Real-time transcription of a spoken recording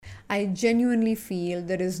I genuinely feel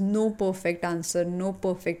there is no perfect answer, no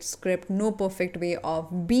perfect script, no perfect way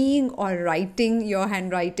of being or writing your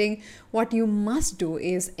handwriting. What you must do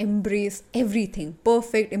is embrace everything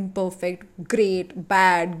perfect, imperfect, great,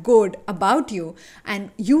 bad, good about you and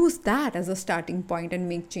use that as a starting point and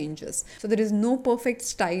make changes. So, there is no perfect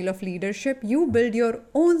style of leadership. You build your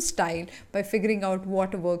own style by figuring out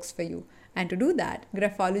what works for you. And to do that,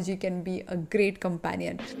 Graphology can be a great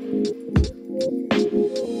companion.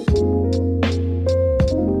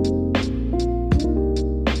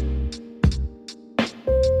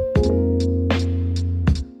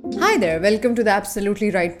 Hi there, welcome to the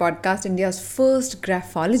Absolutely Right podcast, India's first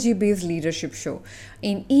graphology based leadership show.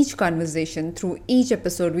 In each conversation, through each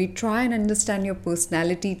episode, we try and understand your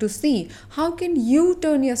personality to see how can you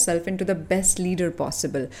turn yourself into the best leader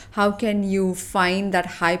possible? How can you find that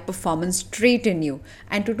high performance trait in you?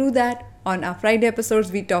 And to do that, on our Friday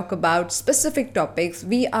episodes, we talk about specific topics.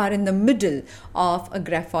 We are in the middle of a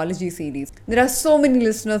graphology series. There are so many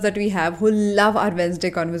listeners that we have who love our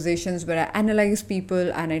Wednesday conversations where I analyze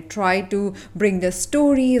people and I try to bring their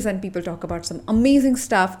stories and people talk about some amazing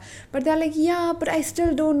stuff. But they're like, yeah, but I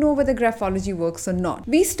still don't know whether graphology works or not.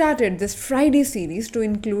 We started this Friday series to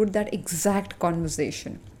include that exact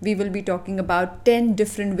conversation. We will be talking about 10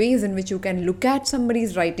 different ways in which you can look at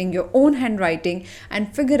somebody's writing, your own handwriting,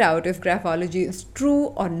 and figure out if graphology is true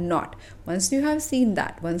or not. Once you have seen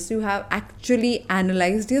that, once you have actually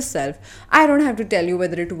analyzed yourself, I don't have to tell you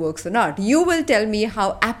whether it works or not. You will tell me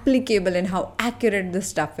how applicable and how accurate this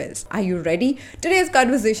stuff is. Are you ready? Today's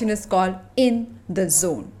conversation is called In the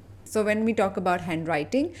Zone. So when we talk about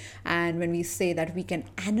handwriting and when we say that we can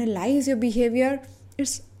analyze your behavior,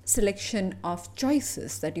 it's selection of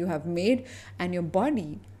choices that you have made and your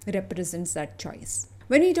body represents that choice.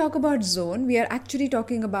 When we talk about zone, we are actually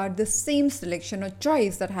talking about the same selection or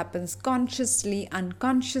choice that happens consciously,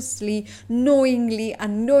 unconsciously, knowingly,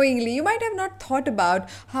 unknowingly. You might have not thought about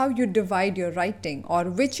how you divide your writing or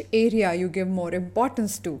which area you give more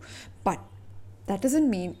importance to, but that doesn't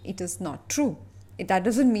mean it is not true. That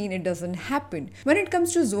doesn't mean it doesn't happen. When it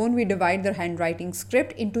comes to zone, we divide the handwriting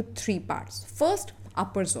script into 3 parts. First,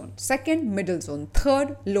 upper zone. Second, middle zone.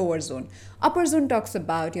 Third, lower zone. Upper zone talks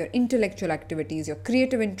about your intellectual activities, your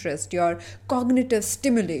creative interest, your cognitive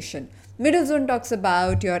stimulation. Middle zone talks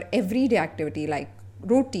about your everyday activity like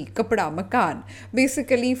roti, kapda, makan,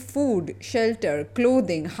 basically food, shelter,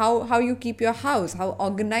 clothing, how you keep your house, how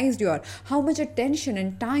organized you are, how much attention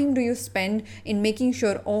and time do you spend in making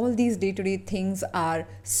sure all these day-to-day things are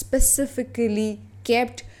specifically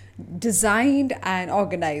kept, designed and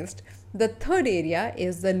organized. The third area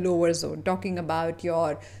is the lower zone, talking about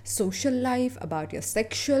your social life, about your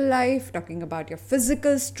sexual life, talking about your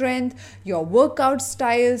physical strength, your workout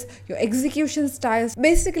styles, your execution styles,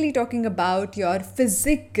 basically talking about your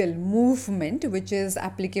physical movement, which is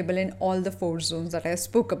applicable in all the 4 zones that I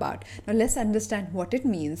spoke about. Now let's understand what it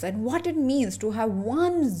means and what it means to have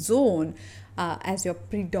one zone as your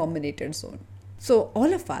predominated zone. So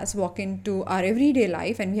all of us walk into our everyday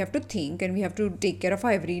life and we have to think and we have to take care of our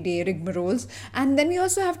everyday rigmaroles, and then we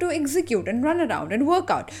also have to execute and run around and work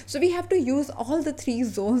out. So we have to use all the 3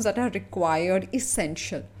 zones that are required,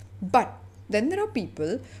 essential. But then there are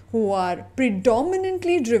people who are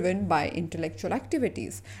predominantly driven by intellectual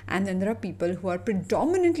activities. And then there are people who are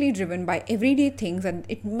predominantly driven by everyday things, and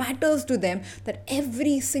it matters to them that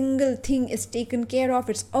every single thing is taken care of,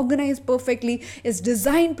 it's organized perfectly, it's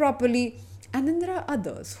designed properly. And then there are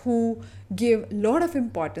others who give a lot of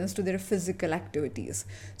importance to their physical activities.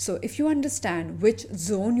 So if you understand which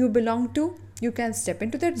zone you belong to, you can step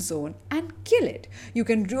into that zone and kill it. You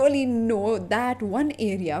can really know that one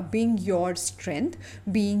area being your strength,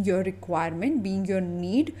 being your requirement, being your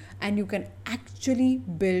need, and you can actually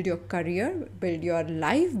build your career, build your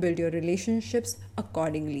life, build your relationships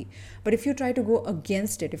accordingly. But if you try to go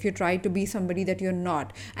against it, if you try to be somebody that you're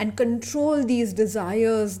not and control these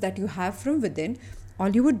desires that you have from within, all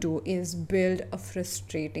you would do is build a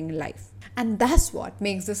frustrating life. And that's what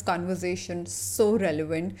makes this conversation so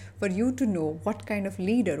relevant for you to know what kind of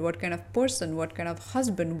leader, what kind of person, what kind of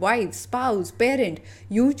husband, wife, spouse, parent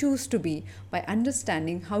you choose to be by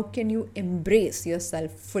understanding how can you embrace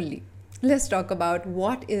yourself fully. Let's talk about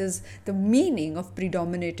what is the meaning of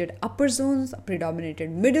predominated upper zones, predominated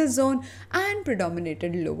middle zone, and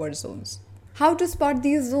predominated lower zones. How to spot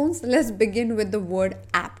these zones? Let's begin with the word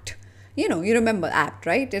apt. You remember APT,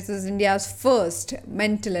 right? This is India's first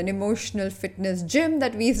mental and emotional fitness gym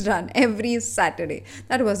that we run every Saturday.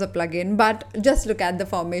 That was a plug-in, but just look at the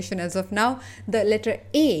formation as of now. The letter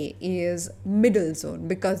A is middle zone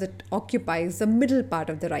because it occupies the middle part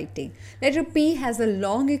of the writing. Letter P has a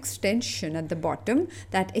long extension at the bottom.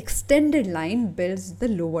 That extended line builds the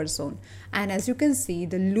lower zone. And as you can see,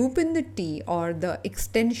 the loop in the T, or the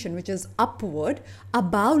extension which is upward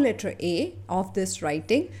above letter A of this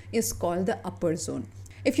writing, is called the upper zone.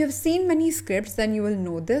 If you have seen many scripts, then you will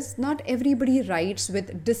know this. Not everybody writes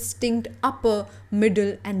with distinct upper,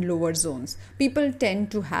 middle and lower zones. People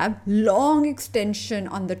tend to have long extension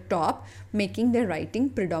on the top, making their writing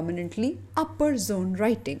predominantly upper zone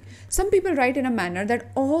writing. Some people write in a manner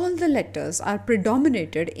that all the letters are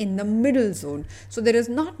predominated in the middle zone. So there is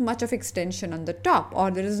not much of extension on the top,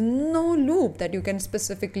 or there is no loop that you can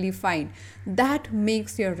specifically find. That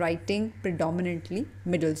makes your writing predominantly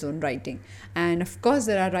middle zone writing. And of course,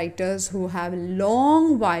 there are writers who have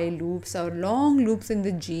long while loops or long loops in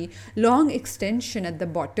the G, long extension at the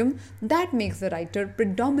bottom. That makes the writer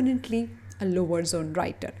predominantly a lower zone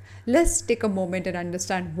writer. Let's take a moment and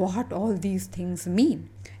understand what all these things mean.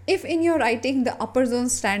 If in your writing the upper zone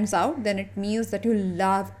stands out, then it means that you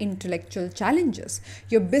love intellectual challenges.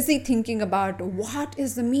 You're busy thinking about what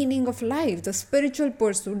is the meaning of life, the spiritual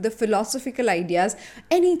pursuit, the philosophical ideas,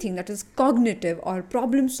 anything that is cognitive or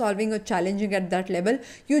problem solving or challenging at that level,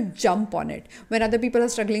 you jump on it. When other people are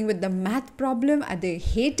struggling with the math problem and they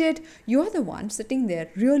hate it, you're the one sitting there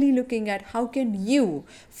really looking at how can you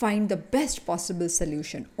find the best possible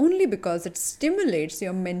solution, only because it stimulates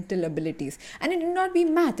your mental abilities. And it need not be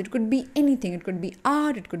math. It could be anything. It could be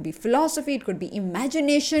art, it could be philosophy, it could be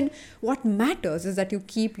imagination. What matters is that you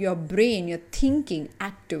keep your brain, your thinking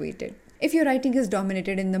activated. If your writing is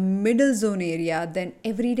dominated in the middle zone area, then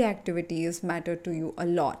everyday activities matter to you a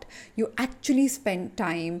lot. You actually spend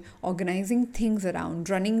time organizing things around,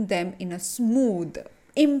 running them in a smooth,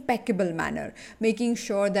 impeccable manner, making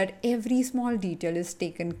sure that every small detail is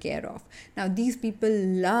taken care of. Now, these people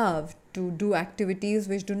love to do activities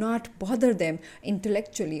which do not bother them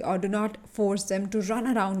intellectually or do not force them to run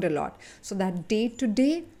around a lot. So that day to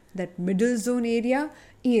day, that middle zone area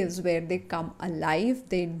is where they come alive.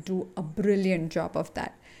 They do a brilliant job of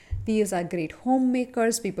that. These are great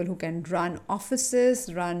homemakers, people who can run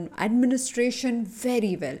offices, run administration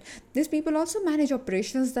very well. These people also manage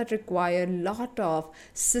operations that require a lot of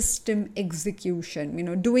system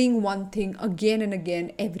execution, doing one thing again and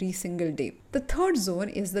again every single day. The third zone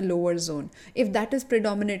is the lower zone. If that is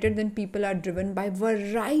predominated, then people are driven by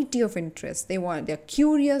variety of interests. They're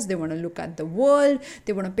curious, they want to look at the world,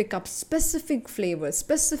 they want to pick up specific flavors,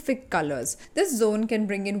 specific colors. This zone can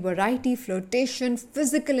bring in variety, flirtation,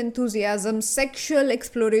 physical enthusiasm, sexual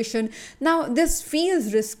exploration. Now, this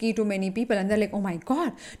feels risky to many people and they're like, oh my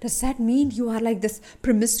God, does that mean you are like this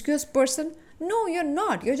promiscuous person? No, you're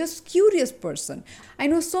not. You're just curious person. I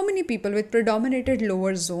know so many people with predominated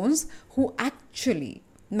lower zones who actually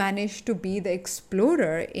manage to be the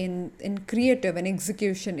explorer in creative and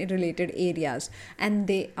execution related areas. And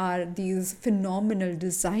they are these phenomenal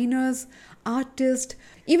designers, artists.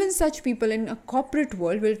 Even such people in a corporate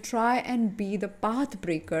world will try and be the path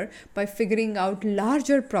breaker by figuring out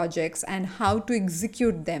larger projects and how to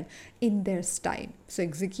execute them in their style. So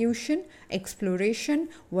execution, exploration,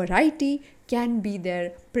 variety can be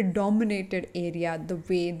their predominated area, the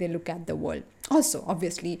way they look at the world. Also,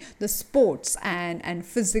 obviously, the sports and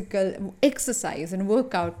physical exercise and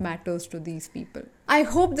workout matters to these people. I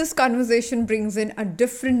hope this conversation brings in a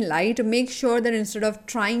different light. Make sure that instead of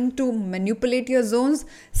trying to manipulate your zones,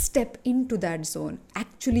 step into that zone.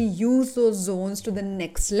 Actually use those zones to the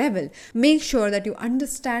next level. Make sure that you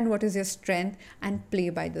understand what is your strength and play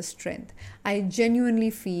by the strength. I genuinely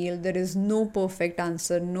feel there is no perfect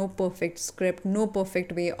answer, no perfect script, no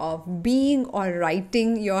perfect way of being or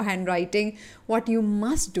writing your handwriting. What you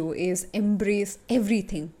must do is embrace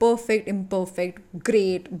everything, perfect, imperfect,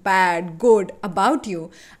 great, bad, good, about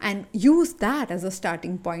you, and use that as a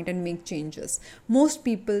starting point and make changes. Most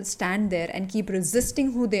people stand there and keep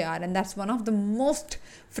resisting who they are, and that's one of the most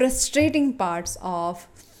frustrating parts of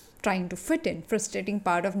trying to fit in, frustrating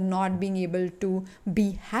part of not being able to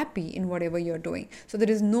be happy in whatever you're doing. So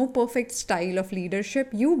there is no perfect style of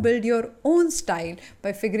leadership. You build your own style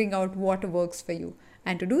by figuring out what works for you.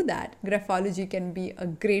 And to do that, Graphology can be a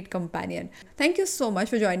great companion. Thank you so much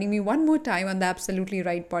for joining me one more time on the Absolutely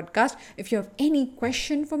Right podcast. If you have any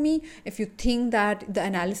question for me, if you think that the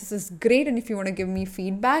analysis is great and if you want to give me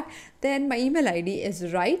feedback, then my email ID is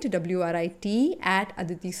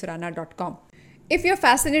writ@aditisurana.com. If you're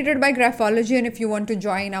fascinated by Graphology and if you want to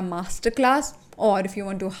join our masterclass or if you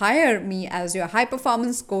want to hire me as your high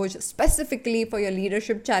performance coach specifically for your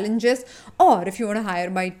leadership challenges, or if you want to hire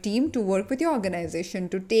my team to work with your organization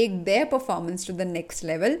to take their performance to the next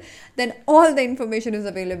level, then all the information is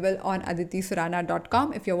available on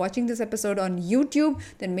aditisurana.com. If you're watching this episode on YouTube,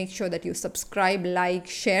 then make sure that you subscribe, like,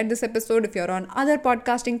 share this episode. If you're on other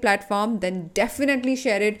podcasting platform, then definitely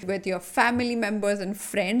share it with your family members and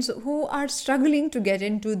friends who are struggling to get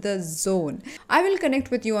into the zone. I will connect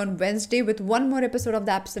with you on Wednesday with one more episode of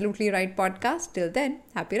the Absolutely Right podcast. Till then,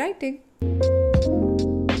 happy writing.